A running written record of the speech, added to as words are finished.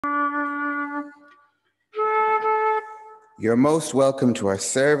You're most welcome to our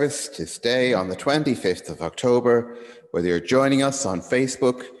service today on the 25th of October, whether you're joining us on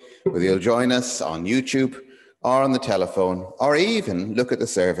Facebook, whether you'll join us on YouTube or on the telephone, or even look at the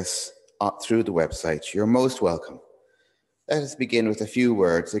service through the website. You're most welcome. Let us begin with a few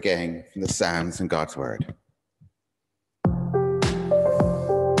words again from the Psalms and God's Word.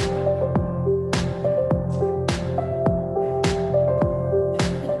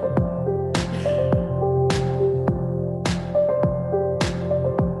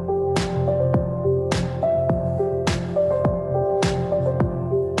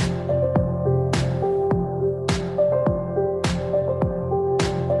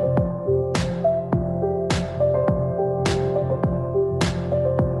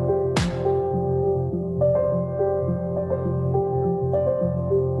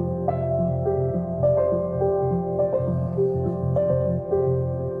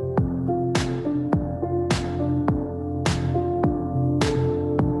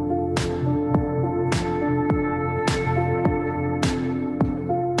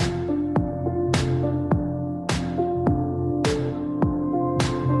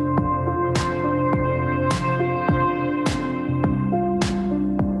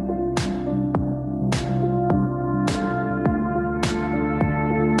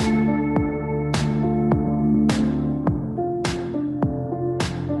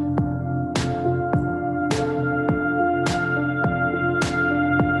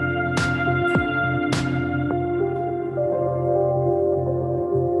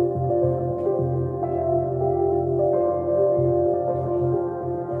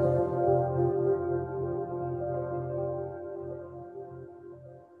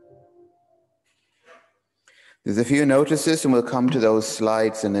 There's a few notices and we'll come to those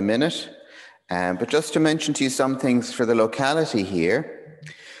slides in a minute. But just to mention to you some things for the locality here.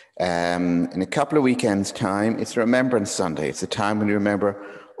 In a couple of weekends' time, it's Remembrance Sunday. It's a time when we remember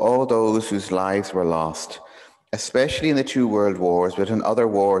all those whose lives were lost, especially in the two world wars, but in other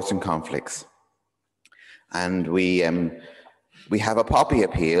wars and conflicts. And we have a poppy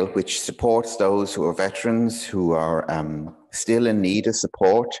appeal which supports those who are veterans, who are still in need of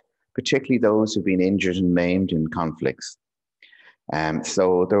support, particularly those who've been injured and maimed in conflicts.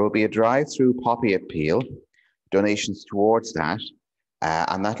 So there will be a drive-through poppy appeal, donations towards that,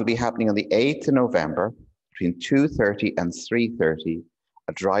 and that'll be happening on the 8th of November between 2:30 and 3:30,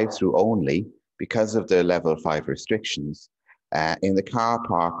 a drive-through only because of the level 5 restrictions, in the car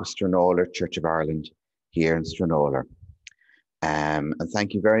park of Stranorlar Church of Ireland here in Stranorlar. And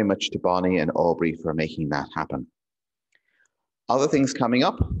thank you very much to Bonnie and Aubrey for making that happen. Other things coming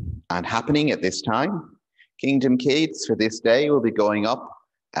up and happening at this time. Kingdom Kids for this day will be going up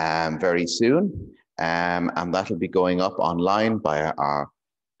very soon. And that'll be going up online via our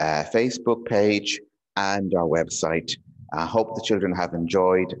Facebook page and our website. I hope the children have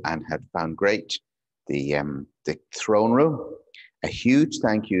enjoyed and have found great the throne room. A huge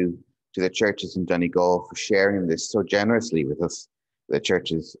thank you to the churches in Donegal for sharing this so generously with us, the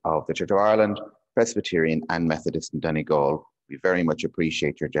churches of the Church of Ireland, Presbyterian and Methodist in Donegal. We very much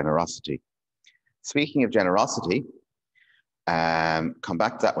appreciate your generosity. Speaking of generosity, come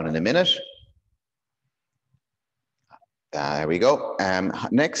back to that one in a minute. There we go.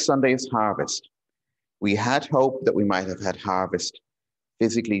 Next Sunday is Harvest. We had hoped that we might have had Harvest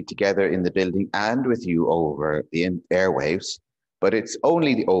physically together in the building and with you over the airwaves, but it's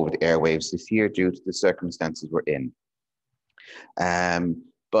only over the airwaves this year due to the circumstances we're in.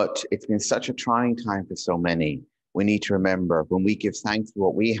 But it's been such a trying time for so many. We need to remember when we give thanks for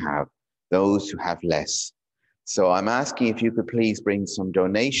what we have, those who have less. So I'm asking if you could please bring some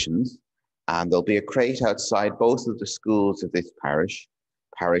donations, and there'll be a crate outside both of the schools of this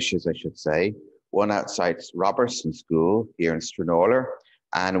parishes I should say, one outside Robertson School here in Stranorlar,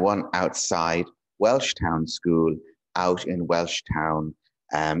 and one outside Welshtown School out in Welshtown,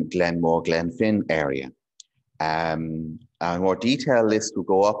 Glenmore, Glenfin area. A more detailed list will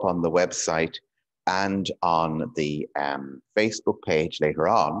go up on the website and on the Facebook page later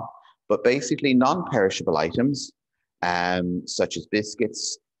on, but basically non-perishable items such as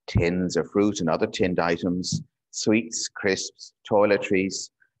biscuits, tins of fruit and other tinned items, sweets, crisps, toiletries,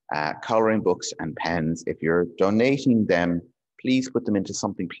 colouring books and pens. If you're donating them, please put them into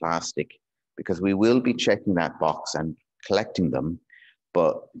something plastic because we will be checking that box and collecting them,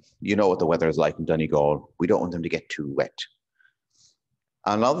 but you know what the weather is like in Donegal. We don't want them to get too wet.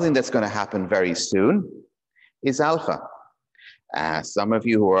 Another thing that's going to happen very soon is Alpha. Some of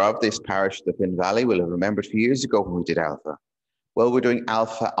you who are of this parish, the Finn Valley, will have remembered a few years ago when we did Alpha. Well, we're doing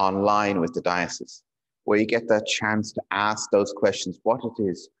Alpha online with the diocese, where you get that chance to ask those questions, what it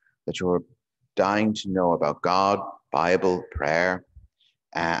is that your dying to know about God, Bible, prayer,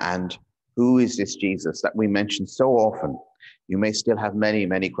 and who is this Jesus that we mention so often. You may still have many,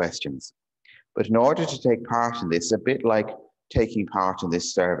 many questions. But in order to take part in this, a bit like taking part in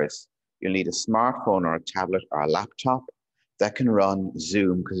this service, you'll need a smartphone or a tablet or a laptop that can run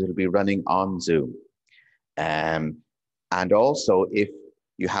Zoom, because it'll be running on Zoom. And also, if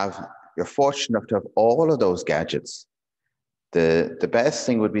you're fortunate enough to have all of those gadgets, the best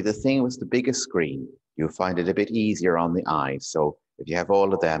thing would be the thing with the biggest screen. You'll find it a bit easier on the eyes. So if you have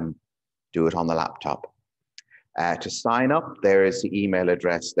all of them, do it on the laptop. To sign up, there is the email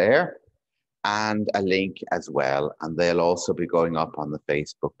address there and a link as well. And they'll also be going up on the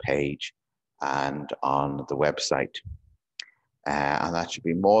Facebook page and on the website. And that should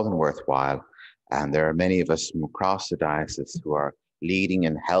be more than worthwhile. And there are many of us from across the diocese who are leading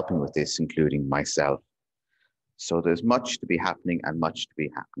and helping with this, including myself. So there's much to be happening and much to be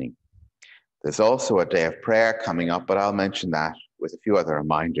happening. There's also a day of prayer coming up, but I'll mention that with a few other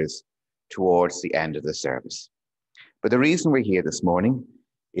reminders towards the end of the service. But the reason we're here this morning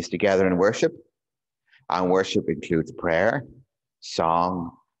is to gather in worship. And worship includes prayer,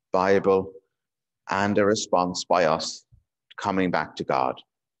 song, Bible, and a response by us coming back to God.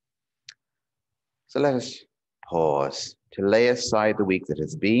 So let us pause to lay aside the week that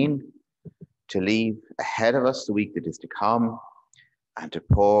has been, to leave ahead of us the week that is to come, and to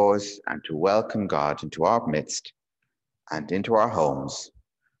pause and to welcome God into our midst and into our homes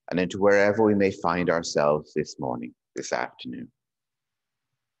and into wherever we may find ourselves this morning, this afternoon.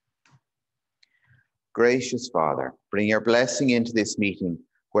 Gracious Father, bring your blessing into this meeting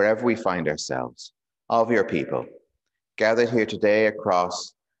wherever we find ourselves, of your people, gathered here today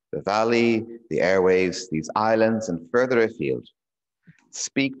across the valley, the airwaves, these islands, and further afield.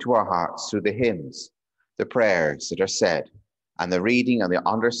 Speak to our hearts through the hymns, the prayers that are said, and the reading and the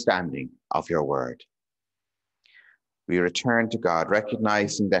understanding of your word. We return to God,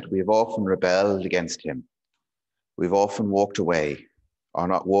 recognizing that we have often rebelled against him. We've often walked away or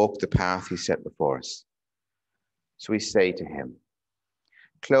not walked the path he set before us. So we say to him,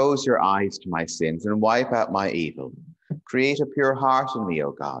 close your eyes to my sins and wipe out my evil. Create a pure heart in me,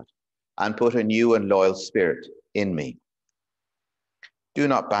 O God, and put a new and loyal spirit in me. Do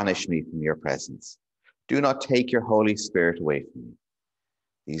not banish me from your presence. Do not take your Holy Spirit away from me.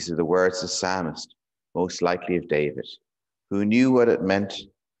 These are the words of the psalmist, most likely of David, who knew what it meant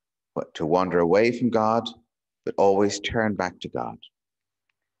to wander away from God, but always turn back to God.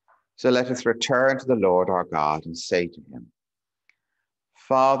 So let us return to the Lord our God and say to him,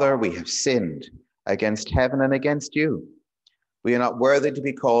 Father, we have sinned against heaven and against you. We are not worthy to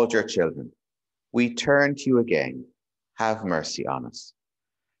be called your children. We turn to you again. Have mercy on us.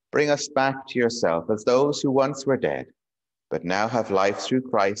 Bring us back to yourself as those who once were dead, but now have life through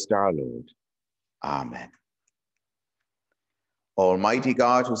Christ our Lord. Amen. Almighty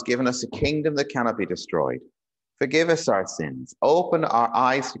God, who has given us a kingdom that cannot be destroyed, forgive us our sins, open our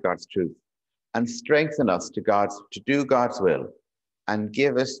eyes to God's truth, and strengthen us to do God's will, and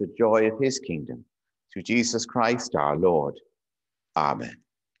give us the joy of his kingdom. Through Jesus Christ our Lord. Amen.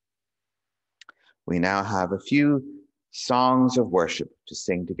 We now have a few songs of worship to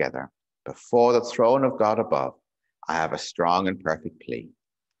sing together. Before the throne of God above, I have a strong and perfect plea.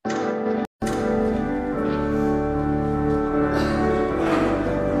 Amen.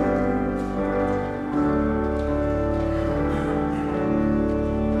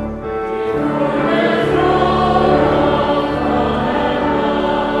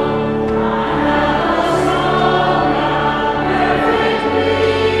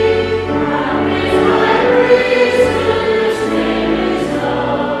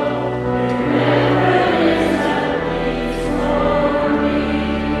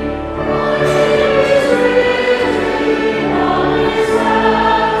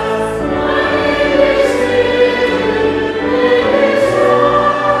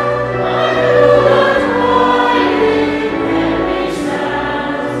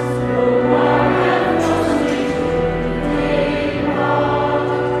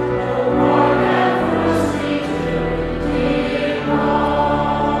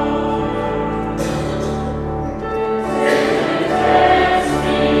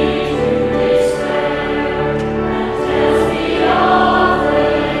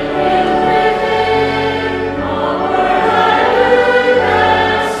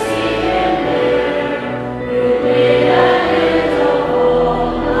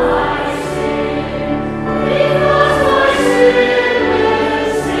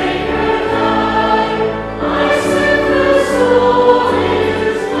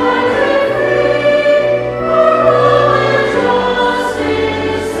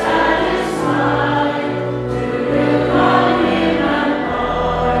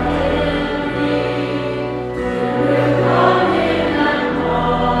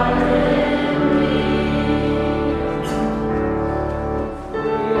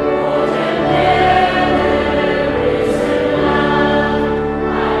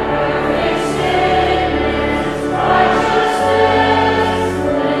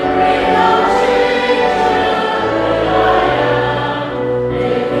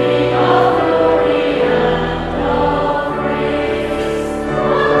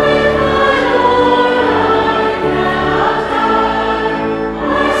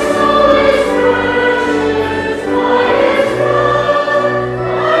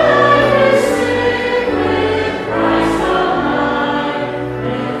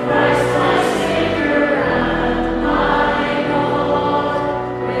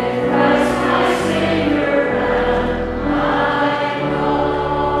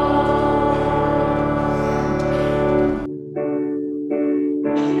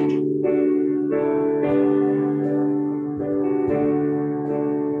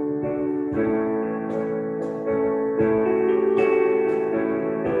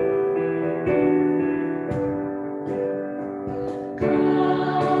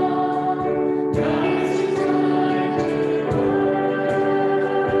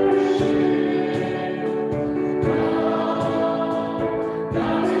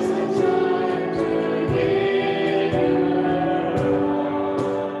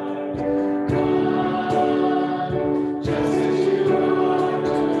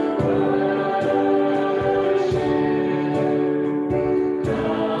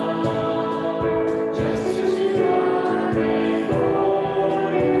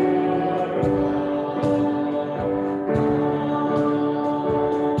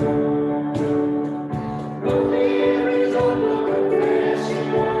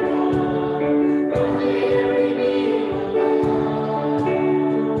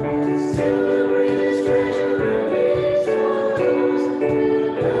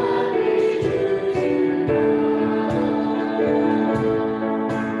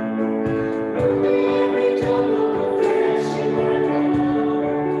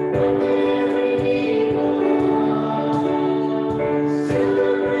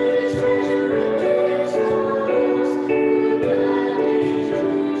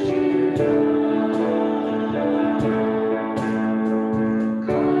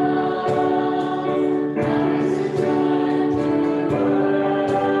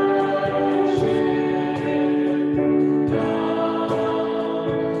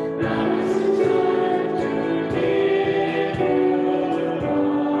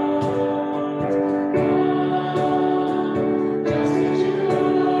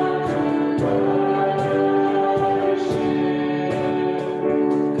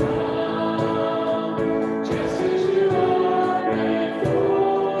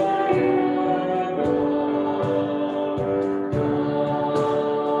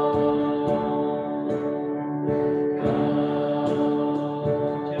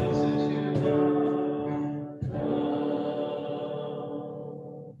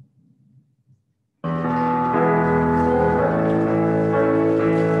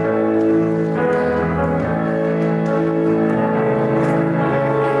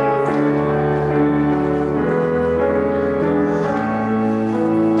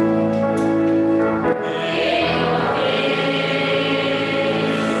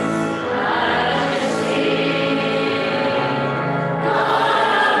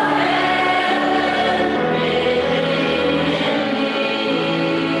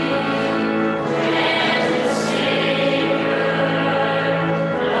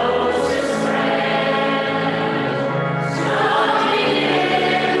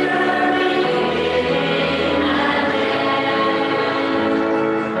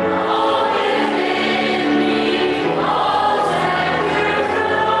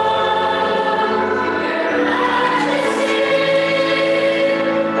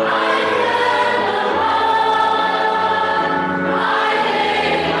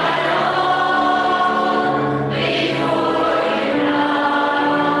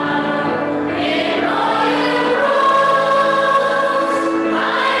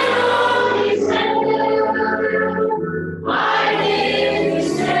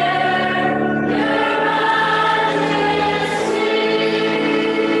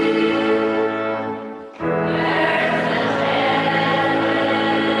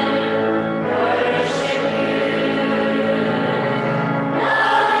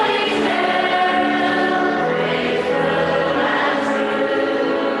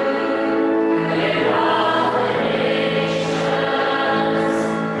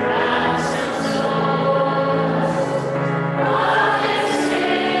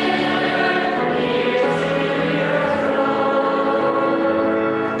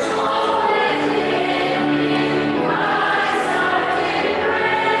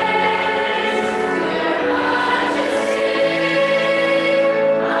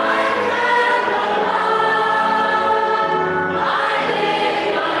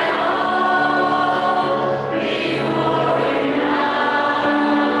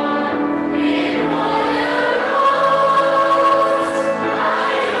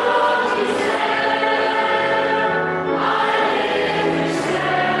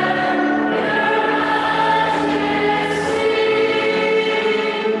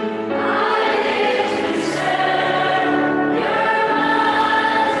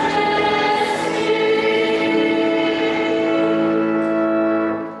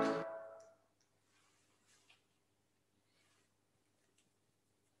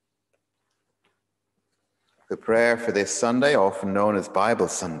 The prayer for this Sunday, often known as Bible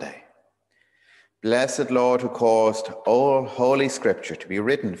Sunday. Blessed Lord, who caused all Holy Scripture to be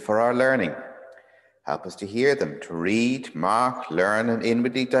written for our learning, help us to hear them, to read, mark, learn, and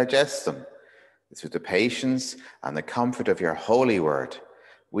inwardly digest them. Through the patience and the comfort of your holy word,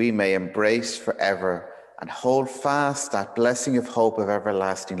 we may embrace forever and hold fast that blessing of hope of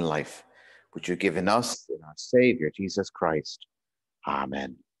everlasting life, which you've given us in our Saviour, Jesus Christ.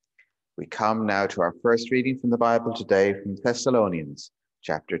 Amen. We come now to our first reading from the Bible today, from Thessalonians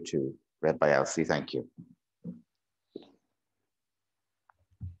chapter 2, read by Elsie. Thank you.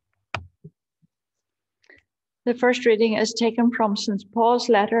 The first reading is taken from St. Paul's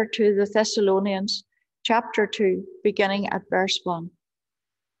letter to the Thessalonians, chapter 2, beginning at verse 1.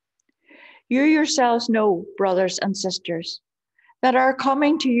 You yourselves know, brothers and sisters, that our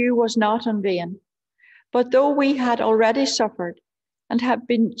coming to you was not in vain. But though we had already suffered and had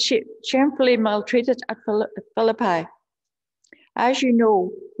been shamefully maltreated at Philippi, as you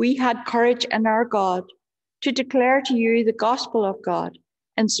know, we had courage in our God to declare to you the gospel of God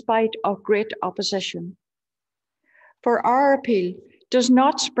in spite of great opposition. For our appeal does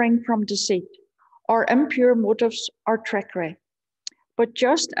not spring from deceit or impure motives or trickery, but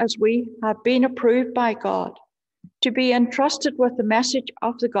just as we have been approved by God to be entrusted with the message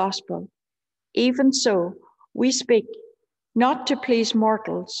of the gospel, even so we speak, not to please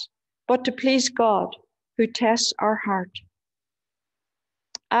mortals, but to please God, who tests our heart.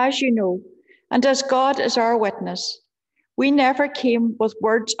 As you know, and as God is our witness, we never came with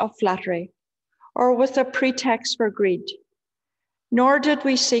words of flattery or with a pretext for greed, nor did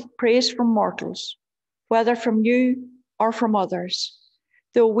we seek praise from mortals, whether from you or from others,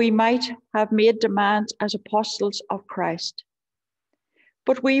 though we might have made demands as apostles of Christ.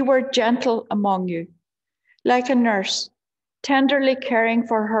 But we were gentle among you, like a nurse, tenderly caring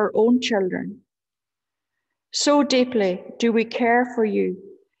for her own children. So deeply do we care for you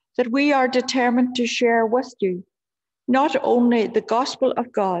that we are determined to share with you not only the gospel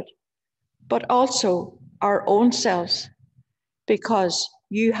of God, but also our own selves, because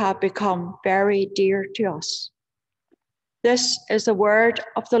you have become very dear to us. This is the word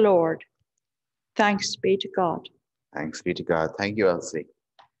of the Lord. Thanks be to God. Thanks be to God. Thank you, Elsie.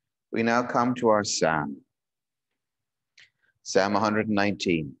 We now come to our psalm. Psalm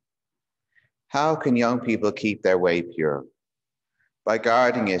 119. How can young people keep their way pure? By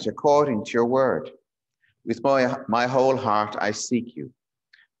guarding it according to your word. With my whole heart I seek you.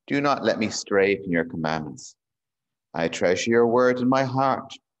 Do not let me stray from your commandments. I treasure your word in my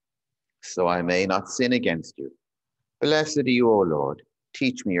heart, so I may not sin against you. Blessed are you, O Lord.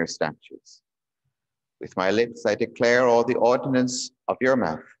 Teach me your statutes. With my lips I declare all the ordinance of your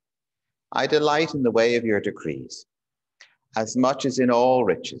mouth. I delight in the way of your decrees, as much as in all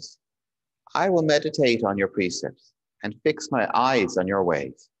riches. I will meditate on your precepts and fix my eyes on your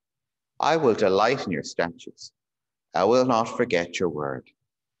ways. I will delight in your statutes. I will not forget your word.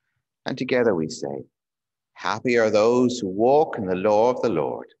 And together we say, happy are those who walk in the law of the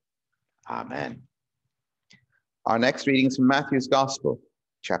Lord. Amen. Our next reading is from Matthew's Gospel,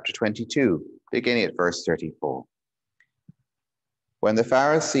 chapter 22, beginning at verse 34. When the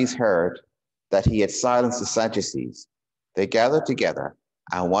Pharisees heard that he had silenced the Sadducees, they gathered together,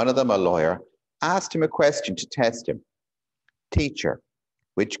 and one of them, a lawyer, asked him a question to test him. Teacher,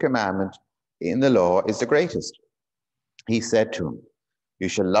 which commandment in the law is the greatest? He said to him, you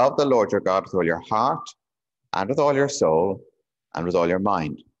shall love the Lord your God with all your heart, and with all your soul, and with all your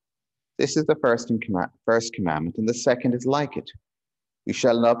mind. This is the first commandment, and the second is like it. You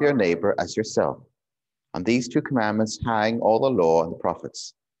shall love your neighbor as yourself. On these two commandments hang all the law and the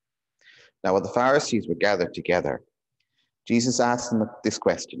prophets. Now, when the Pharisees were gathered together, Jesus asked them this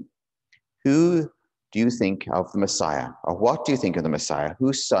question: who do you think of the Messiah? Or what do you think of the Messiah?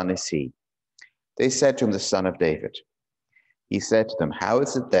 Whose son is he? They said to him, the son of David. He said to them, how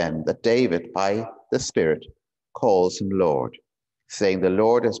is it then that David, by the Spirit, calls him Lord, saying, the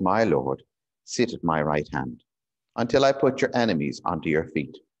Lord is my Lord, sit at my right hand, until I put your enemies under your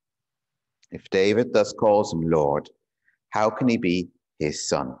feet? If David thus calls him Lord, how can he be his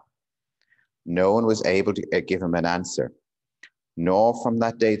son? No one was able to give him an answer, nor from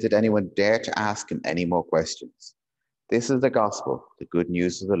that day did anyone dare to ask him any more questions. This is the gospel, the good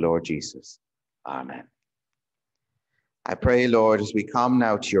news of the Lord Jesus. Amen. I pray, Lord, as we come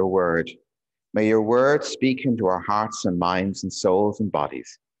now to your word, may your word speak into our hearts and minds and souls and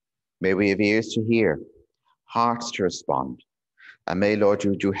bodies. May we have ears to hear, hearts to respond. And may, Lord,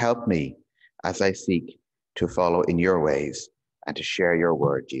 you help me as I seek to follow in your ways and to share your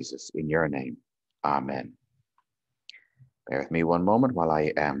word, Jesus, in your name. Amen. Bear with me one moment while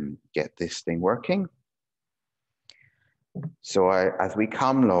I get this thing working. So as we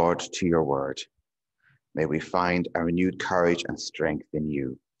come, Lord, to your word, may we find a renewed courage and strength in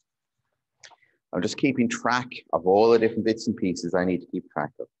you. I'm just keeping track of all the different bits and pieces I need to keep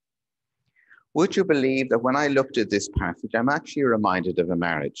track of. Would you believe that when I looked at this passage, I'm actually reminded of a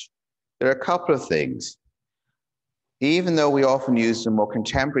marriage? There are a couple of things. Even though we often use the more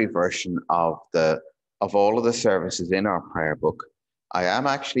contemporary version of all of the services in our prayer book, I am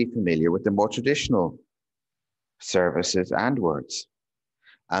actually familiar with the more traditional services and words.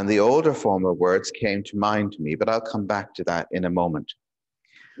 And the older form of words came to mind to me, but I'll come back to that in a moment.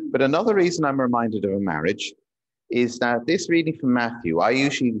 But another reason I'm reminded of a marriage is that this reading from Matthew, I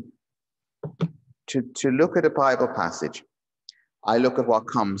usually, to look at a Bible passage, I look at what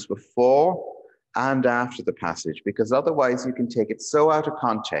comes before and after the passage, because otherwise you can take it so out of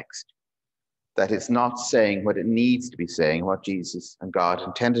context that it's not saying what it needs to be saying, what Jesus and God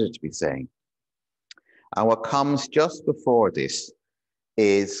intended it to be saying. And what comes just before this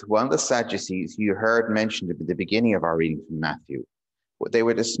is one of the Sadducees you heard mentioned at the beginning of our reading from Matthew. They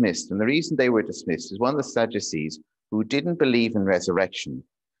were dismissed. And the reason they were dismissed is one of the Sadducees, who didn't believe in resurrection,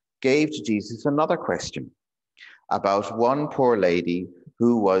 gave to Jesus another question about one poor lady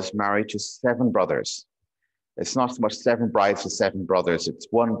who was married to 7 brothers. It's not so much 7 brides for 7 brothers, it's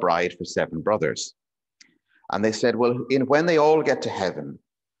one bride for 7 brothers. And they said, well, when they all get to heaven,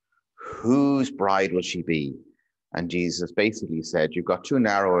 whose bride will she be? And Jesus basically said, you've got too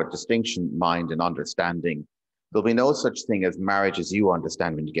narrow a distinction, mind and understanding. There'll be no such thing as marriage as you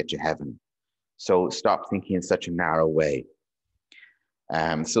understand when you get to heaven. So stop thinking in such a narrow way.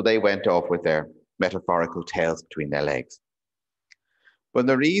 So they went off with their metaphorical tails between their legs. But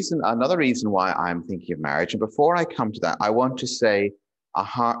another reason why I'm thinking of marriage, and before I come to that, I want to say a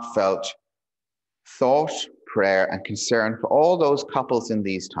heartfelt thought, prayer, and concern for all those couples in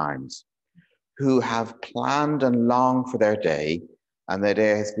these times who have planned and longed for their day, and their day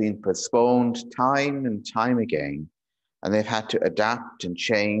has been postponed time and time again, and they've had to adapt and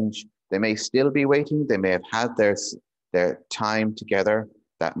change. They may still be waiting. They may have had their time together,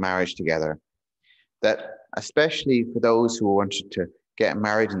 that marriage together. That especially for those who wanted to get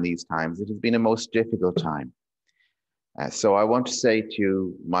married in these times, it has been a most difficult time. So I want to say to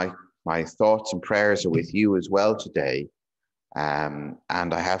you, my thoughts and prayers are with you as well today. And I'm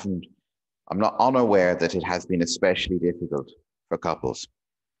not unaware that it has been especially difficult for couples.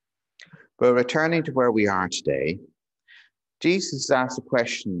 But returning to where we are today, Jesus asked the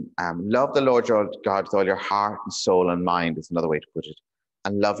question, love the Lord your God with all your heart and soul and mind, is another way to put it,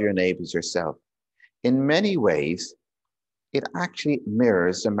 and love your neighbors yourself. In many ways, it actually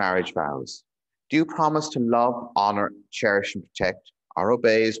mirrors the marriage vows. Do you promise to love, honor, cherish, and protect, or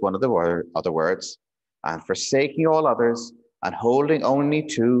obey is one of the other words, and forsaking all others, and holding only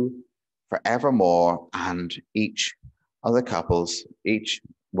to forevermore, and each one of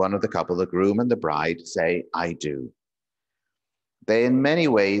the couple, the groom and the bride, say, I do. They in many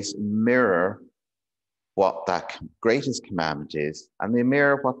ways mirror what that greatest commandment is, and they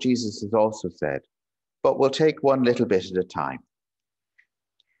mirror what Jesus has also said. But we'll take one little bit at a time.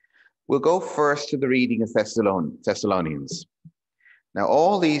 We'll go first to the reading of Thessalonians. Now,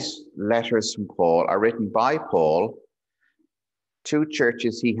 all these letters from Paul are written by Paul to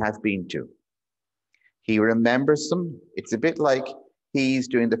churches he has been to. He remembers them. It's a bit like he's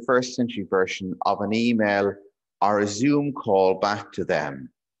doing the first century version of an email or a Zoom call back to them,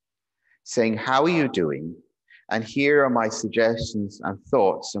 saying, how are you doing? And here are my suggestions and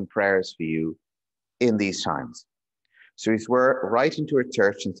thoughts and prayers for you in these times. So he's writing to a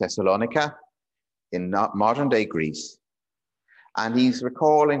church in Thessalonica, in modern day Greece, and he's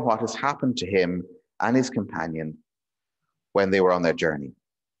recalling what has happened to him and his companion when they were on their journey.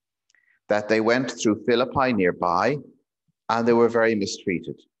 That they went through Philippi nearby, and they were very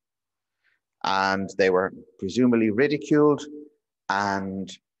mistreated. And they were presumably ridiculed and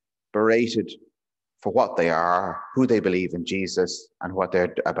berated for what they are, who they believe in Jesus, and what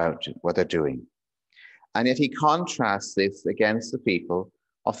they're about, what they're doing. And yet he contrasts this against the people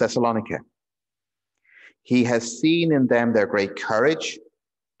of Thessalonica. He has seen in them their great courage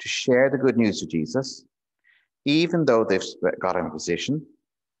to share the good news of Jesus, even though they've got in position.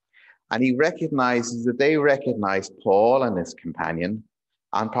 And he recognizes that they recognize Paul and his companion,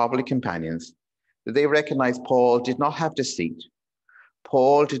 and probably companions, that they recognize Paul did not have deceit.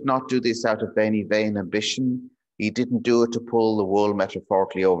 Paul did not do this out of any vain ambition. He didn't do it to pull the wool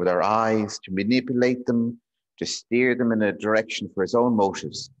metaphorically over their eyes, to manipulate them, to steer them in a direction for his own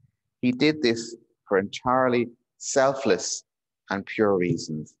motives. He did this for entirely selfless and pure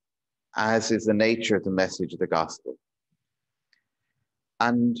reasons, as is the nature of the message of the gospel.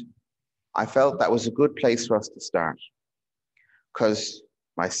 And I felt that was a good place for us to start. because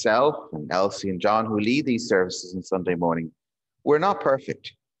myself and Elsie and John, who lead these services on Sunday morning, we're not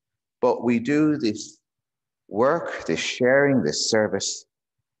perfect, but we do this work, this sharing, this service,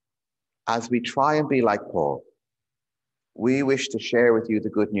 as we try and be like Paul. We wish to share with you the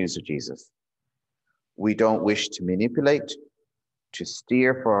good news of Jesus. We don't wish to manipulate, to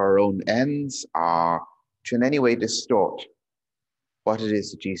steer for our own ends, or to in any way distort what it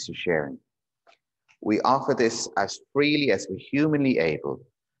is that Jesus is sharing. We offer this as freely as we're humanly able,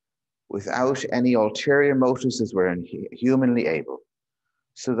 without any ulterior motives as we're humanly able,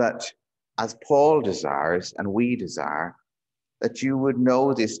 so that as Paul desires and we desire, that you would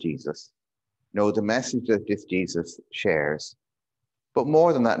know this Jesus, know the message that this Jesus shares, but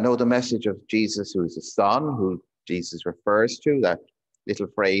more than that, know the message of Jesus, who is the Son, who Jesus refers to, that little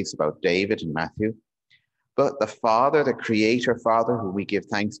phrase about David in Matthew, but the Father, the Creator Father, who we give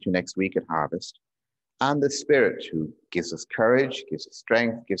thanks to next week at Harvest, and the Spirit, who gives us courage, gives us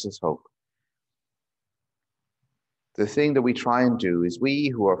strength, gives us hope. The thing that we try and do is, we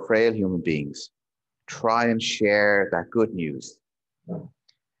who are frail human beings try and share that good news.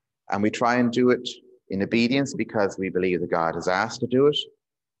 And we try and do it in obedience because we believe that God has asked to do it.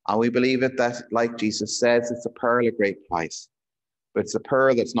 And we believe it that, like Jesus says, it's a pearl of great price. But it's a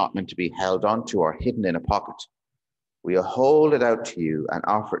pearl that's not meant to be held onto or hidden in a pocket. We'll hold it out to you and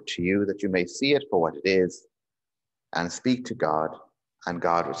offer it to you that you may see it for what it is and speak to God, and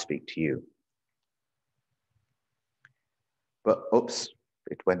God will speak to you. But oops,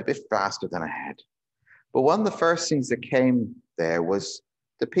 it went a bit faster than I had. But one of the first things that came there was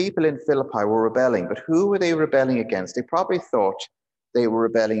the people in Philippi were rebelling. But who were they rebelling against? They probably thought they were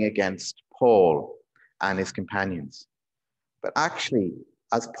rebelling against Paul and his companions. But actually,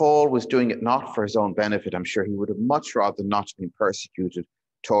 as Paul was doing it not for his own benefit, I'm sure he would have much rather not been persecuted,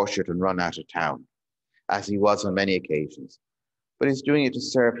 tortured, and run out of town, as he was on many occasions. But he's doing it to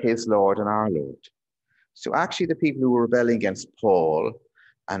serve his Lord and our Lord. So actually, the people who were rebelling against Paul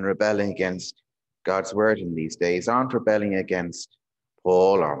and rebelling against God's word in these days aren't rebelling against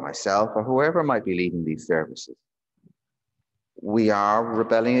Paul or myself or whoever might be leading these services. We are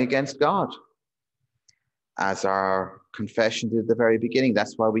rebelling against God. As our confession did at the very beginning,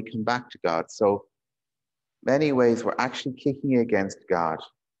 that's why we come back to God. So many ways we're actually kicking against God.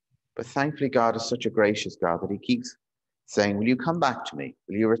 But thankfully, God is such a gracious God that he keeps saying, will you come back to me?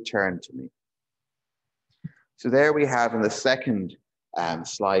 Will you return to me? So there we have in the second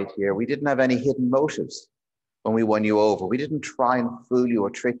slide here, we didn't have any hidden motives when we won you over. We didn't try and fool you or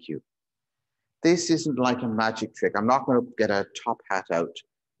trick you. This isn't like a magic trick. I'm not going to get a top hat out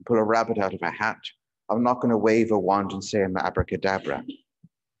and pull a rabbit out of a hat. I'm not going to wave a wand and say I'm abracadabra.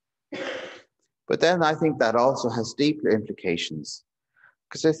 But then I think that also has deeper implications,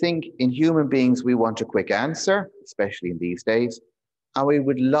 because I think in human beings, we want a quick answer, especially in these days, and we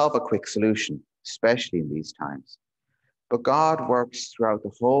would love a quick solution, especially in these times. But God works throughout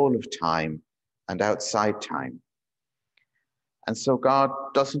the whole of time and outside time. And so God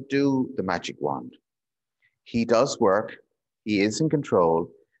doesn't do the magic wand. He does work, he is in control,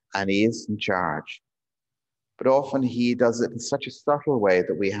 and he is in charge. But often he does it in such a subtle way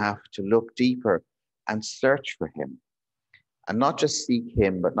that we have to look deeper and search for him. And not just seek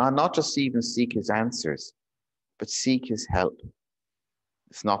him, but not just even seek his answers, but seek his help.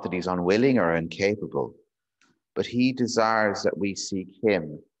 It's not that he's unwilling or incapable, but he desires that we seek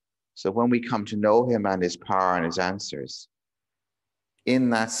him. So when we come to know him and his power and his answers,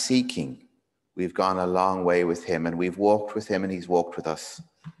 in that seeking, we've gone a long way with him, and we've walked with him and he's walked with us.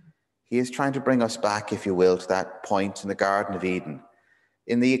 He is trying to bring us back, if you will, to that point in the Garden of Eden,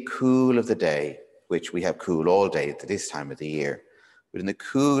 in the cool of the day, which we have cool all day at this time of the year. But in the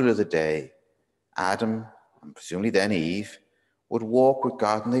cool of the day, Adam, and presumably then Eve, would walk with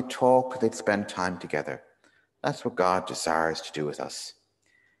God, and they'd talk, they'd spend time together. That's what God desires to do with us.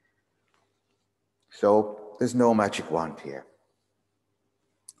 So there's no magic wand here.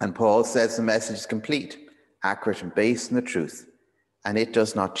 And Paul says the message is complete, accurate, and based on the truth, and it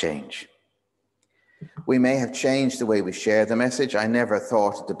does not change. We may have changed the way we share the message. I never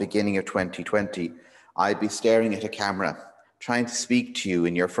thought at the beginning of 2020 I'd be staring at a camera, trying to speak to you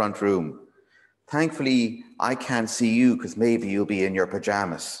in your front room. Thankfully, I can't see you because maybe you'll be in your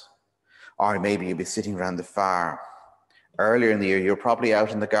pajamas, or maybe you'll be sitting around the fire. Earlier in the year, you're probably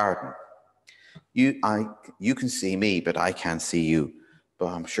out in the garden. You can see me, but I can't see you. But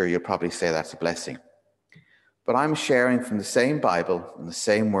I'm sure you'll probably say that's a blessing. But I'm sharing from the same Bible and the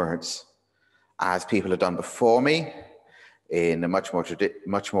same words as people have done before me in a much more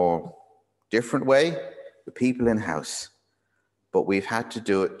different way, the people in-house. But we've had to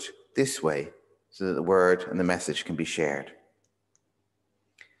do it this way so that the word and the message can be shared.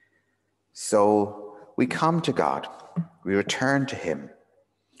 So we come to God, we return to him,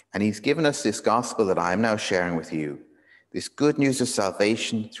 and he's given us this gospel that I'm now sharing with you, this good news of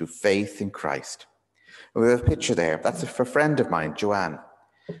salvation through faith in Christ. And we have a picture there. That's a friend of mine, Joanne,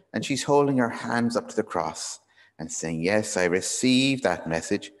 and she's holding her hands up to the cross and saying, yes, I receive that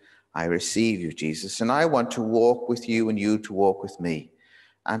message. I receive you, Jesus, and I want to walk with you and you to walk with me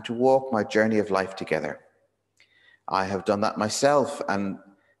and to walk my journey of life together. I have done that myself, and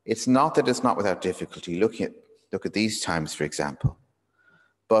it's not that it's not without difficulty. Look at these times, for example.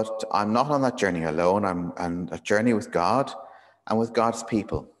 But I'm not on that journey alone. I'm on a journey with God and with God's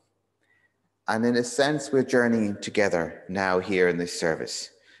people. And in a sense, we're journeying together now here in this service.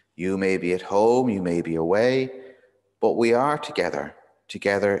 You may be at home, you may be away, but we are together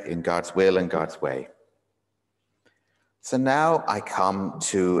in God's will and God's way. So now I come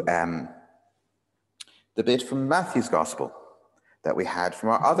to the bit from Matthew's Gospel that we had from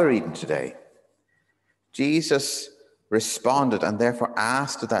our other reading today. Jesus responded and therefore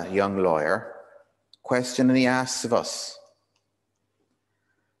asked that young lawyer a question, and he asks of us.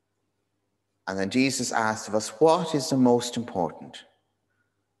 And then Jesus asked of us, what is the most important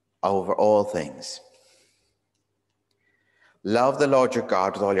over all things? Love the Lord your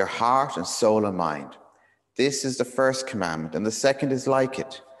God with all your heart and soul and mind. This is the first commandment, and the second is like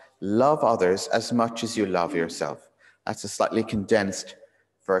it. Love others as much as you love yourself. That's a slightly condensed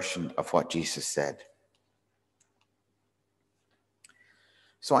version of what Jesus said.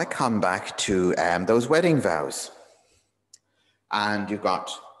 So I come back to those wedding vows. And you've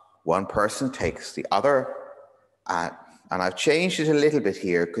got one person takes the other, and I've changed it a little bit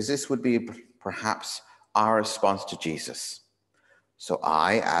here because this would be perhaps our response to Jesus. So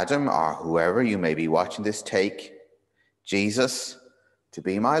I, Adam, or whoever you may be watching this, take Jesus to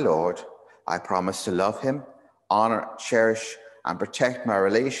be my Lord. I promise to love him, honor, cherish, and protect my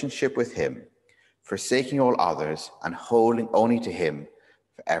relationship with him, forsaking all others and holding only to him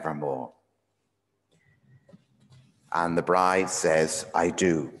forevermore. And the bride says, I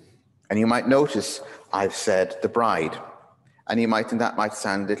do. And you might notice I've said the bride. And you might think that might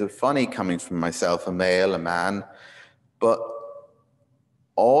sound a little funny coming from myself, a male, a man. But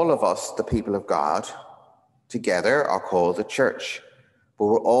all of us, the people of God, together are called the church. But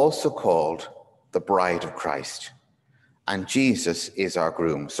we're also called the bride of Christ. And Jesus is our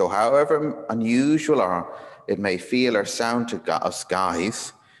groom. So however unusual or it may feel or sound to us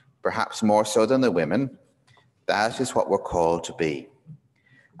guys, perhaps more so than the women, that is what we're called to be.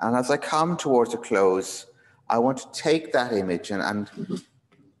 And as I come towards a close, I want to take that image and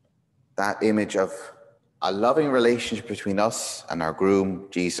that image of a loving relationship between us and our groom,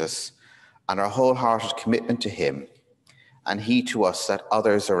 Jesus, and our wholehearted commitment to him, and he to us, that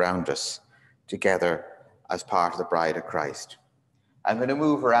others around us, together as part of the bride of Christ. I'm going to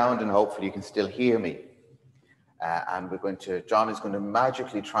move around and hopefully you can still hear me. And John is going to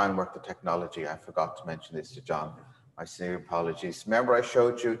magically try and work the technology. I forgot to mention this to John. My sincere apologies. Remember I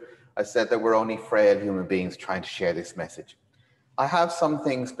showed you, I said that we're only frail human beings trying to share this message. I have some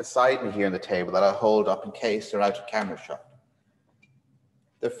things beside me here on the table that I'll hold up in case they're out of camera shot.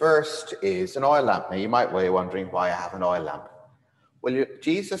 The first is an oil lamp. Now you might be wondering why I have an oil lamp. Well,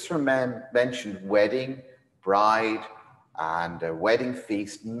 Jesus mentioned wedding, bride, and a wedding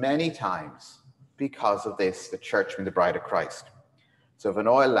feast many times because of this, the church being the bride of Christ. So if an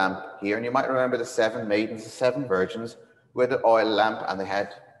oil lamp here, and you might remember the 7 maidens, the 7 virgins with an oil lamp, and they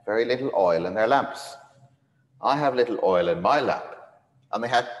had very little oil in their lamps. I have little oil in my lamp. And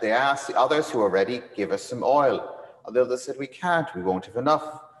they asked the others who were ready, give us some oil. And the others said, we can't, we won't have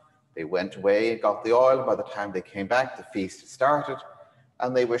enough. They went away and got the oil, and by the time they came back, the feast had started,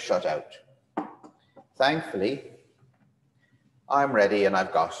 and they were shut out. Thankfully, I'm ready and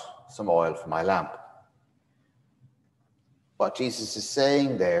I've got some oil for my lamp. What Jesus is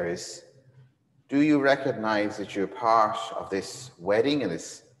saying there is, do you recognize that you're part of this wedding and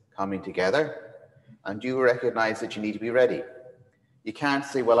this coming together? And do you recognize that you need to be ready? You can't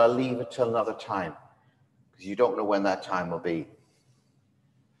say, well, I'll leave it till another time, because you don't know when that time will be.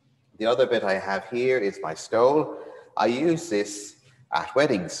 The other bit I have here is my stole. I use this at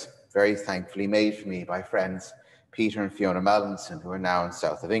weddings, very thankfully made for me by friends Peter and Fiona Mallinson, who are now in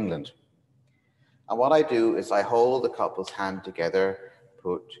south of England. And what I do is I hold the couple's hand together,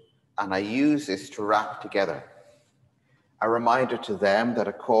 and I use this to wrap together. A reminder to them that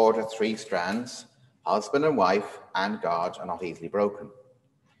a cord of 3 strands, husband and wife and God, are not easily broken.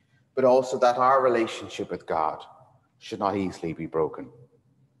 But also that our relationship with God should not easily be broken.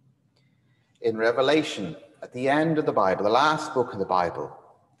 In Revelation, at the end of the Bible, the last book of the Bible,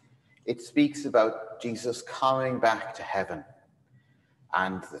 it speaks about Jesus coming back to heaven.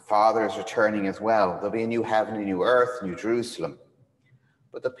 And the Father is returning as well. There'll be a new heaven, a new earth, New Jerusalem.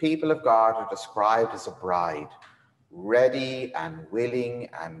 But the people of God are described as a bride, ready and willing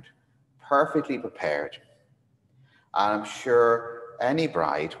and perfectly prepared. And I'm sure any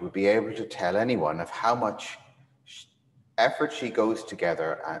bride would be able to tell anyone of how much effort she goes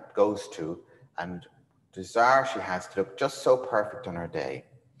to and desire she has to look just so perfect on her day.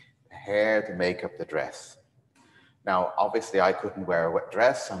 The hair, the makeup, the dress. Now, obviously, I couldn't wear a wet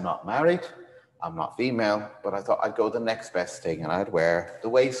dress. I'm not married. I'm not female. But I thought I'd go the next best thing, and I'd wear the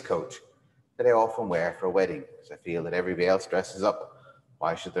waistcoat that I often wear for a wedding, because I feel that everybody else dresses up.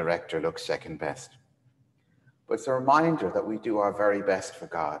 Why should the rector look second best? But it's a reminder that we do our very best for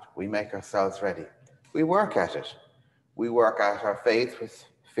God. We make ourselves ready. We work at it. We work out our faith with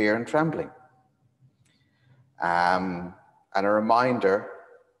fear and trembling. And a reminder,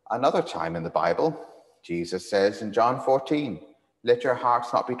 another time in the Bible, Jesus says in John 14, let your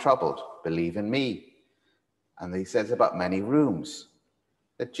hearts not be troubled, believe in me. And he says about many rooms,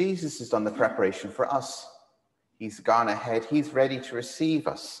 that Jesus has done the preparation for us. He's gone ahead, he's ready to receive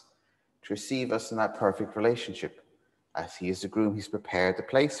us in that perfect relationship. As he is the groom, he's prepared the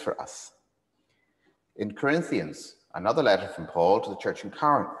place for us. In Corinthians, another letter from Paul to the church in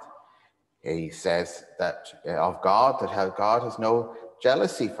Corinth, he says that of God, that how God has no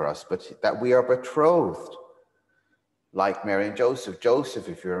jealousy for us, but that we are betrothed, like Mary and Joseph. Joseph,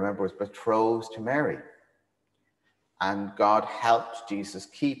 if you remember, was betrothed to Mary. And God helped Jesus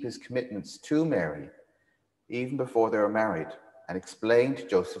keep his commitments to Mary, even before they were married, and explained to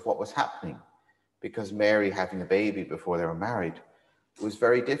Joseph what was happening. Because Mary having a baby before they were married was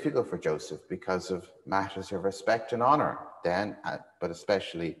very difficult for Joseph because of matters of respect and honor then, but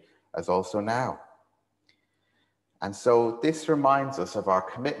especially as also now. And so this reminds us of our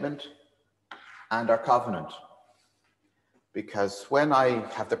commitment and our covenant. Because when I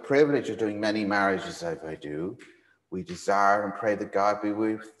have the privilege of doing many marriages as I do, we desire and pray that God be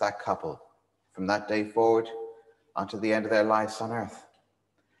with that couple from that day forward unto the end of their lives on earth.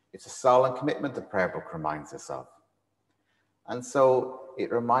 It's a solemn commitment the prayer book reminds us of. And so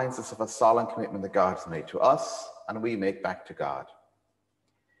it reminds us of a solemn commitment that God has made to us and we make back to God.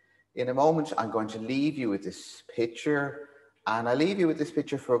 In a moment, I'm going to leave you with this picture, and I leave you with this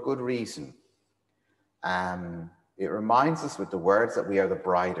picture for a good reason. It reminds us with the words that we are the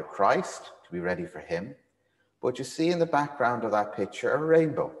bride of Christ, to be ready for him. But you see in the background of that picture a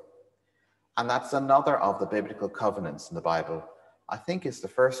rainbow. And that's another of the biblical covenants in the Bible. I think it's the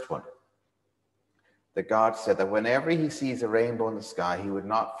first one. That God said that whenever he sees a rainbow in the sky, he would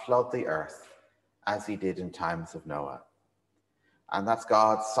not flood the earth as he did in times of Noah. And that's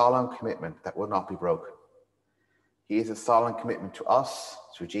God's solemn commitment that will not be broken. He is a solemn commitment to us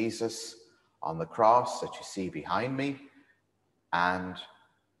through Jesus on the cross that you see behind me. And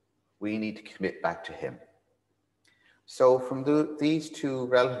we need to commit back to him. So from these two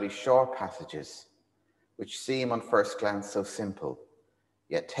relatively short passages, which seem on first glance so simple,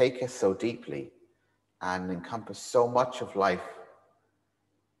 yet take us so deeply and encompass so much of life,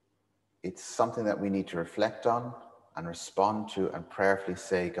 it's something that we need to reflect on and respond to and prayerfully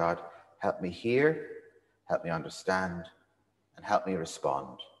say, God, help me hear, help me understand, and help me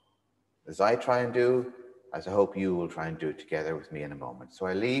respond. As I try and do, as I hope you will try and do it together with me in a moment. So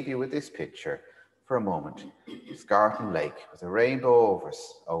I leave you with this picture for a moment. Scarton Lake with a rainbow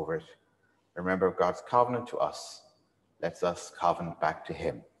over it. Remember God's covenant to us. Let's us covenant back to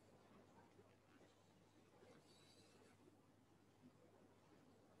him.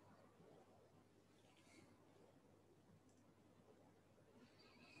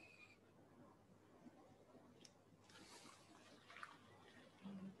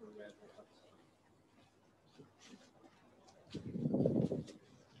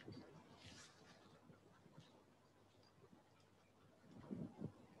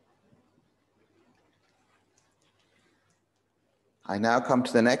 I now come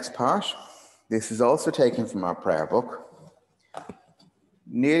to the next part. This is also taken from our prayer book.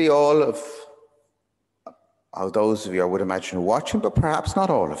 Nearly all of those of you I would imagine are watching, but perhaps not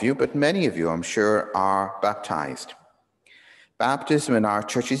all of you, but many of you I'm sure are baptized. Baptism in our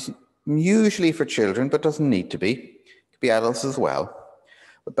church is usually for children, but doesn't need to be. It could be adults as well.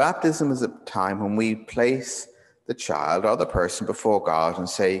 But baptism is a time when we place the child or the person before God and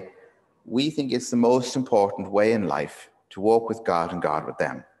say, we think it's the most important way in life to walk with God and God with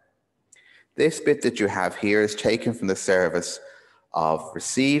them. This bit that you have here is taken from the service of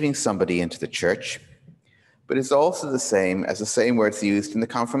receiving somebody into the church, but it's also the same words used in the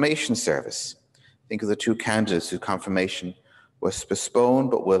confirmation service. Think of the two candidates whose confirmation was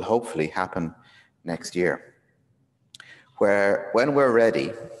postponed, but will hopefully happen next year. where when we're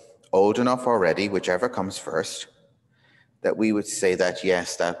ready, old enough or ready, whichever comes first, that we would say that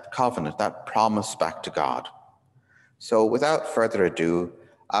yes, that covenant, that promise back to God. So without further ado,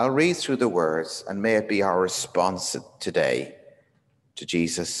 I'll read through the words, and may it be our response today to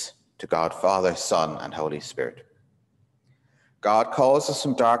Jesus, to God, Father, Son, and Holy Spirit. God calls us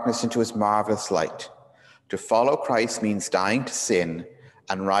from darkness into his marvelous light. To follow Christ means dying to sin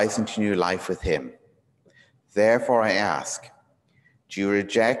and rising to new life with him. Therefore I ask, do you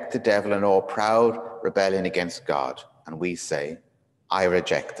reject the devil and all proud rebellion against God? And we say, I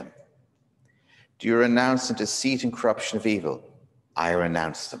reject them. Do you renounce the deceit and corruption of evil? I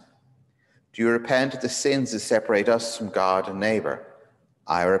renounce them. Do you repent of the sins that separate us from God and neighbor?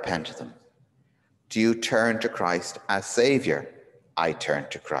 I repent of them. Do you turn to Christ as Savior? I turn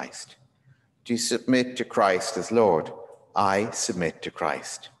to Christ. Do you submit to Christ as Lord? I submit to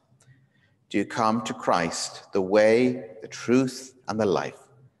Christ. Do you come to Christ, the way, the truth, and the life?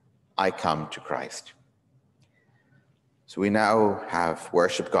 I come to Christ. So we now have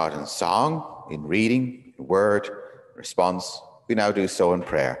worshiped God in song, in reading, in word, response. We now do so in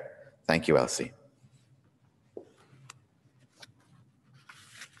prayer. Thank you, Elsie.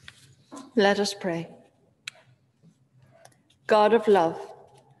 Let us pray. God of love,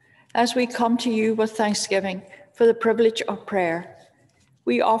 as we come to you with thanksgiving for the privilege of prayer,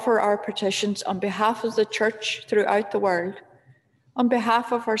 we offer our petitions on behalf of the Church throughout the world, on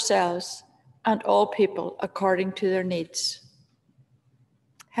behalf of ourselves and all people according to their needs.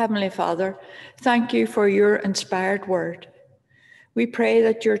 Heavenly Father, thank you for your inspired word. We pray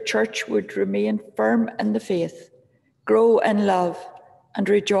that your Church would remain firm in the faith, grow in love, and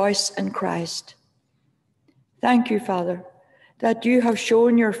rejoice in Christ. Thank you, Father, that you have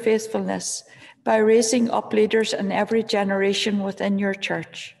shown your faithfulness by raising up leaders in every generation within your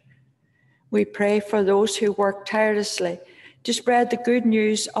Church. We pray for those who work tirelessly to spread the good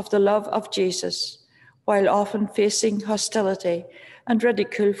news of the love of Jesus, while often facing hostility and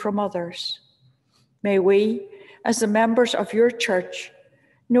ridicule from others. May we, as the members of your Church,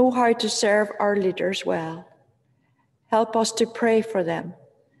 know how to serve our leaders well. Help us to pray for them,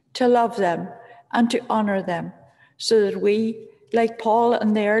 to love them, and to honor them, so that we, like Paul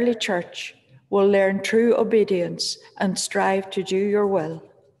and the early Church, will learn true obedience and strive to do your will.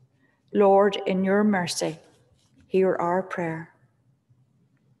 Lord, in your mercy, hear our prayer.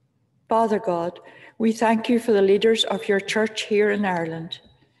 Father God, we thank you for the leaders of your Church here in Ireland.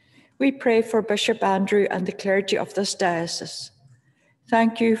 We pray for Bishop Andrew and the clergy of this diocese.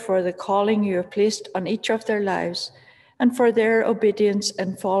 Thank you for the calling you have placed on each of their lives and for their obedience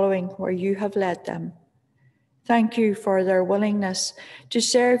in following where you have led them. Thank you for their willingness to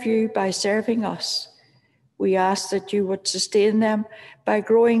serve you by serving us. We ask that you would sustain them by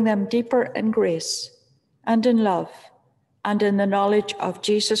growing them deeper in grace and in love and in the knowledge of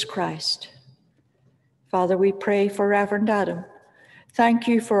Jesus Christ. Father, we pray for Reverend Adam. Thank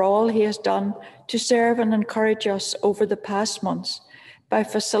you for all he has done to serve and encourage us over the past months by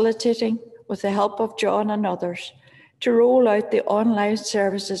facilitating, with the help of John and others, to roll out the online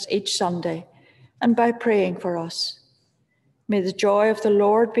services each Sunday and by praying for us. May the joy of the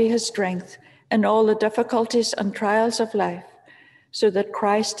Lord be his strength in all the difficulties and trials of life, so that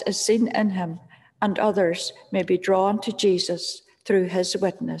Christ is seen in him and others may be drawn to Jesus through his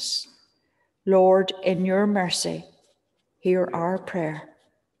witness. Lord, in your mercy, hear our prayer.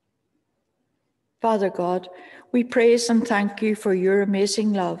 Father God, we praise and thank you for your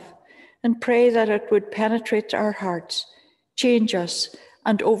amazing love and pray that it would penetrate our hearts, change us,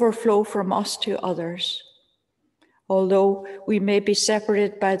 and overflow from us to others. Although we may be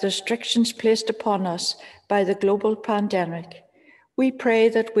separated by the restrictions placed upon us by the global pandemic, we pray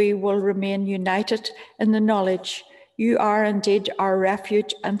that we will remain united in the knowledge you are indeed our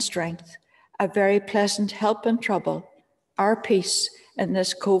refuge and strength, a very pleasant help in trouble, our peace in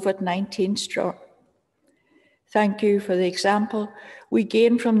this COVID-19 storm. Thank you for the example we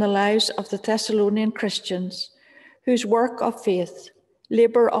gain from the lives of the Thessalonian Christians, whose work of faith,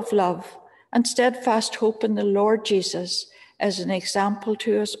 labour of love, and steadfast hope in the Lord Jesus is an example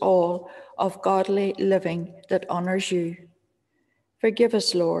to us all of godly living that honours you. Forgive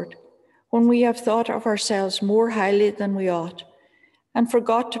us, Lord, when we have thought of ourselves more highly than we ought and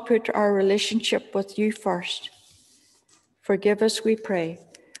forgot to put our relationship with you first. Forgive us, we pray,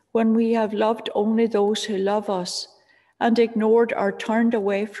 when we have loved only those who love us and ignored or turned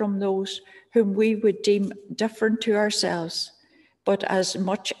away from those whom we would deem different to ourselves, but as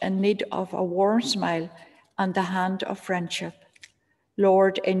much in need of a warm smile and the hand of friendship.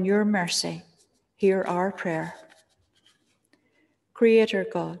 Lord, in your mercy, hear our prayer. Creator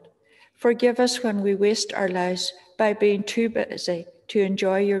God, Forgive us when we waste our lives by being too busy to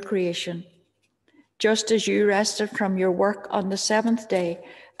enjoy your creation. Just as you rested from your work on the seventh day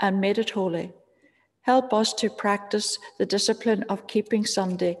and made it holy, help us to practice the discipline of keeping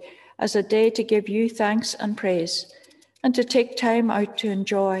Sunday as a day to give you thanks and praise, and to take time out to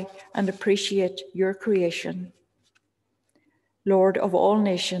enjoy and appreciate your creation. Lord of all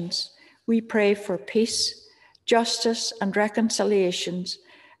nations, we pray for peace, justice, and reconciliations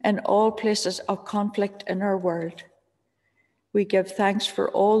in all places of conflict in our world. We give thanks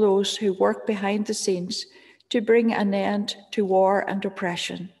for all those who work behind the scenes to bring an end to war and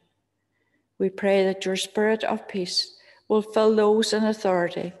oppression. We pray that your spirit of peace will fill those in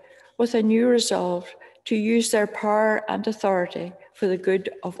authority with a new resolve to use their power and authority for the good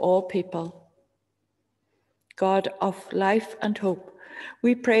of all people. God of life and hope,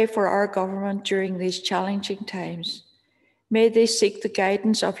 we pray for our government during these challenging times. May they seek the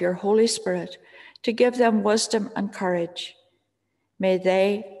guidance of your Holy Spirit to give them wisdom and courage. May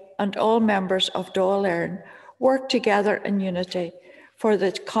they and all members of Dáil Éireann work together in unity for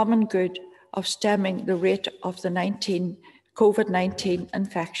the common good of stemming the rate of the COVID-19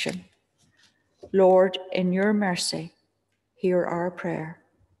 infection. Lord, in your mercy, hear our prayer.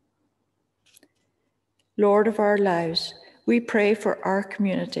 Lord of our lives, we pray for our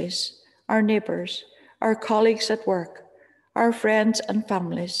communities, our neighbours, our colleagues at work, our friends and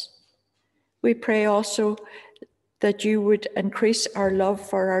families. We pray also that you would increase our love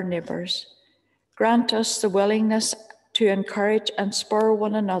for our neighbours. Grant us the willingness to encourage and spur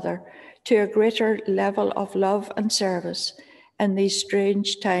one another to a greater level of love and service in these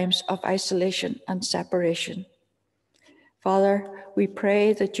strange times of isolation and separation. Father, we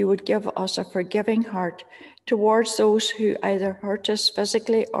pray that you would give us a forgiving heart towards those who either hurt us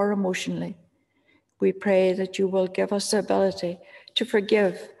physically or emotionally. We pray that you will give us the ability to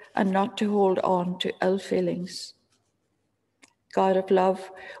forgive and not to hold on to ill feelings. God of love,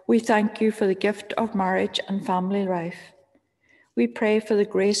 we thank you for the gift of marriage and family life. We pray for the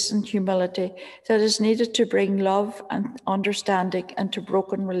grace and humility that is needed to bring love and understanding into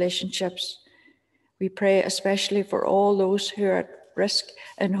broken relationships. We pray especially for all those who are at risk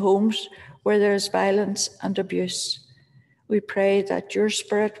in homes where there is violence and abuse. We pray that your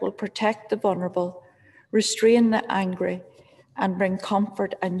Spirit will protect the vulnerable, restrain the angry, and bring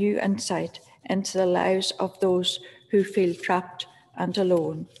comfort and new insight into the lives of those who feel trapped and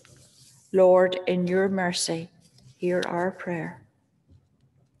alone. Lord, in your mercy, hear our prayer.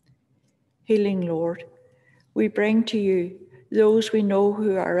 Healing Lord, we bring to you those we know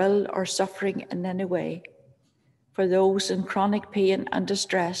who are ill or suffering in any way, for those in chronic pain and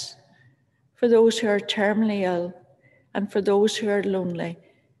distress, for those who are terminally ill, and for those who are lonely,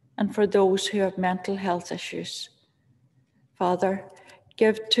 and for those who have mental health issues. Father,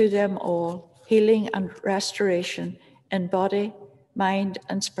 give to them all healing and restoration in body, mind,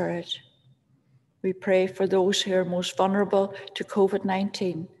 and spirit. We pray for those who are most vulnerable to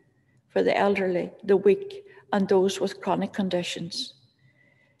COVID-19, for the elderly, the weak, and those with chronic conditions.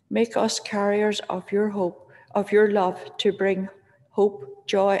 Make us carriers of your hope, of your love, to bring hope,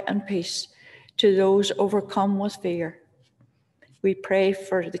 joy, and peace to those overcome with fear. We pray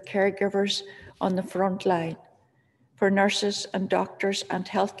for the caregivers on the front line, for nurses and doctors and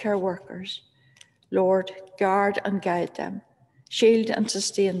healthcare workers. Lord, guard and guide them, shield and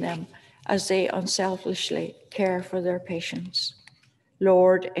sustain them as they unselfishly care for their patients.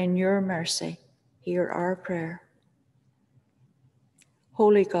 Lord, in your mercy, hear our prayer.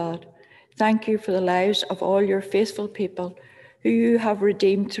 Holy God, thank you for the lives of all your faithful people who you have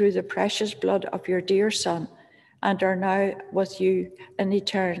redeemed through the precious blood of your dear Son and are now with you in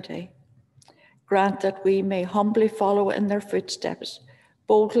eternity. Grant that we may humbly follow in their footsteps,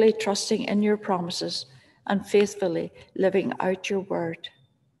 boldly trusting in your promises and faithfully living out your word.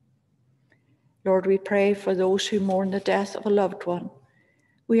 Lord, we pray for those who mourn the death of a loved one.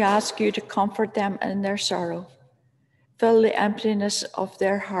 We ask you to comfort them in their sorrow. Fill the emptiness of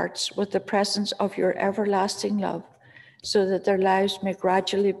their hearts with the presence of your everlasting love, so that their lives may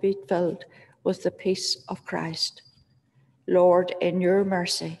gradually be filled with the peace of Christ. Lord, in your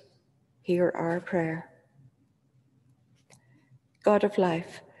mercy, hear our prayer. God of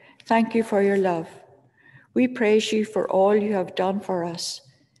life, thank you for your love. We praise you for all you have done for us.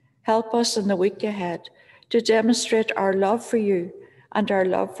 Help us in the week ahead to demonstrate our love for you and our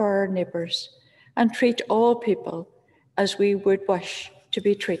love for our neighbours, and treat all people as we would wish to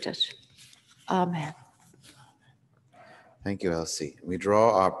be treated. Amen. Thank you, Elsie. We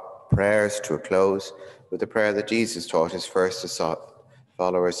draw our prayers to a close with the prayer that Jesus taught his first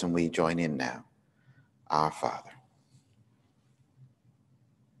followers, and we join in now. Our Father,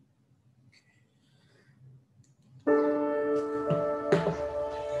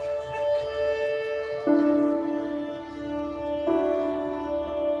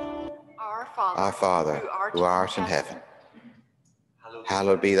 Our Father, who art in heaven,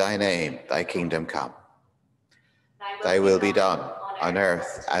 hallowed be thy name, thy kingdom come. Thy will be done on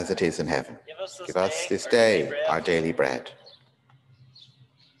earth as it is in heaven. Give us this day our daily bread.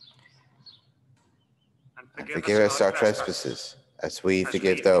 And forgive us our trespasses, as we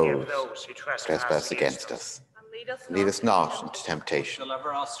forgive those who trespass against us. Lead us not into temptation,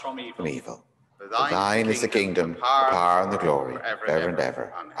 deliver us from evil. For thine is the kingdom, the power, and the glory, forever and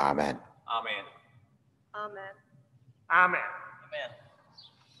ever. Amen. Amen. Amen. Amen.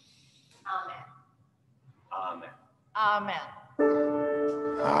 Amen. Amen. Amen.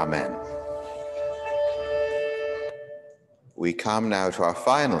 Amen. We come now to our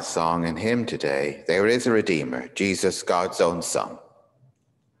final song and hymn today. There is a Redeemer, Jesus, God's own Son.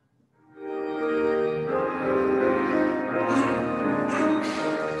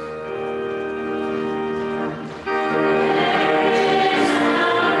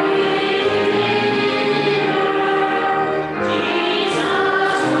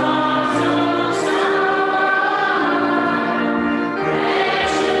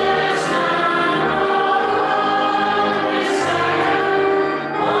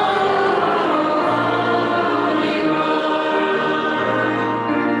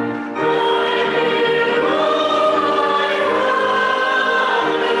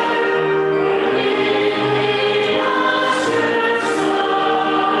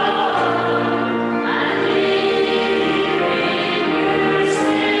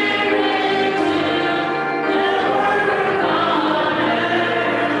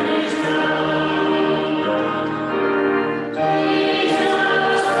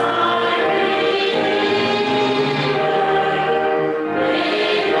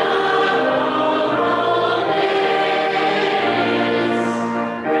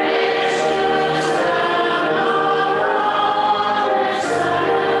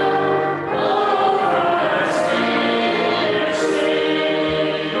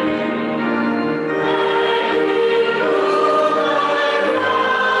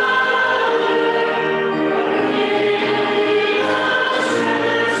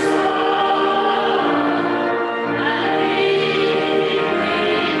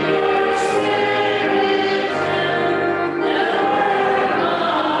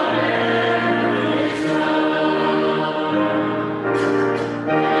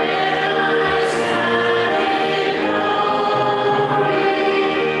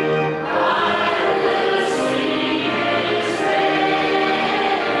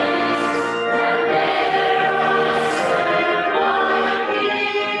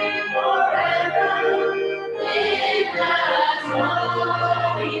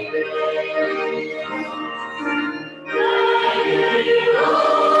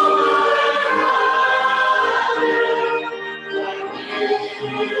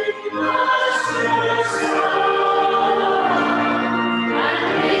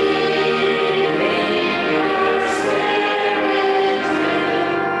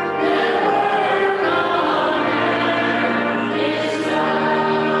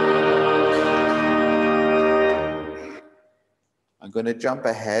 I'm going to jump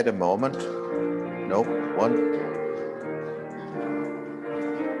ahead a moment. Nope, one.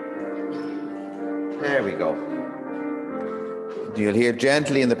 There we go. You'll hear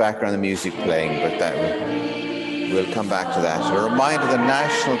gently in the background the music playing, but we'll come back to that. A reminder of the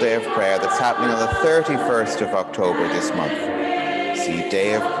National Day of Prayer that's happening on the 31st of October this month. See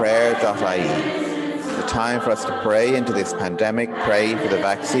dayofprayer.ie. It's a time for us to pray into this pandemic, pray for the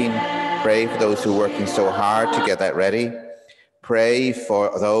vaccine, pray for those who are working so hard to get that ready. Pray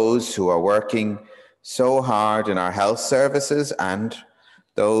for those who are working so hard in our health services and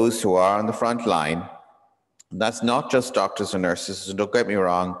those who are on the front line. And that's not just doctors and nurses, so don't get me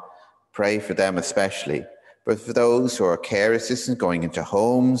wrong, pray for them especially, but for those who are care assistants going into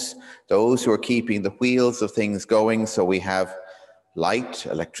homes, those who are keeping the wheels of things going so we have light,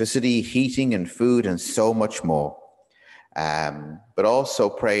 electricity, heating and food and so much more. But also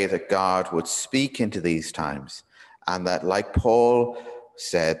pray that God would speak into these times, and that, like Paul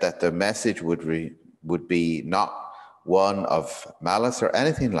said, that the message would be not one of malice or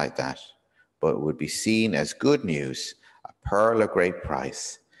anything like that, but would be seen as good news, a pearl of great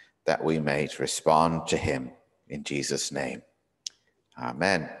price, that we may respond to him in Jesus' name.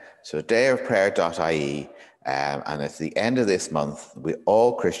 Amen. So dayofprayer.ie, and at the end of this month,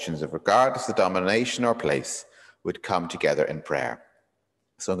 all Christians, regardless of denomination or place, would come together in prayer.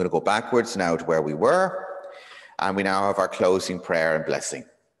 So I'm going to go backwards now to where we were. And we now have our closing prayer and blessing.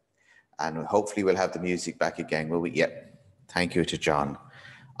 And hopefully we'll have the music back again, will we? Yep. Thank you to John.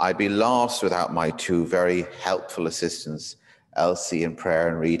 I'd be lost without my two very helpful assistants, Elsie in prayer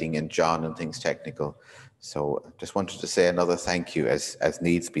and reading, and John and things technical. So just wanted to say another thank you as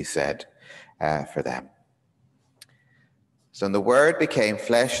needs be said for them. So the Word became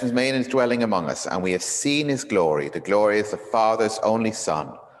flesh and is made his dwelling among us, and we have seen his glory. The glory is the Father's only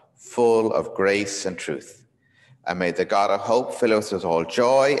Son, full of grace and truth. And may the God of hope fill us with all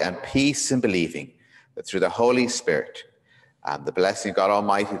joy and peace in believing that through the Holy Spirit and the blessing of God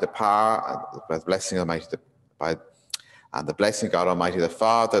Almighty, the power, and the blessing of Almighty, the blessing of God Almighty, the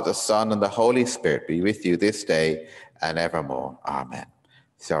Father, the Son, and the Holy Spirit be with you this day and evermore. Amen.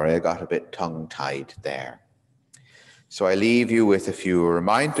 Sorry, I got a bit tongue-tied there. So I leave you with a few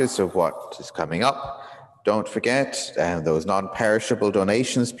reminders of what is coming up. Don't forget those non-perishable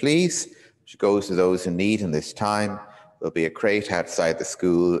donations, please, which goes to those in need in this time. There'll be a crate outside the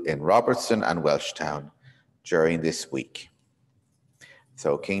school in Robertson and Welshtown during this week.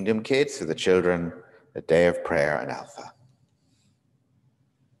 So Kingdom Kids, for the children, a day of prayer and Alpha.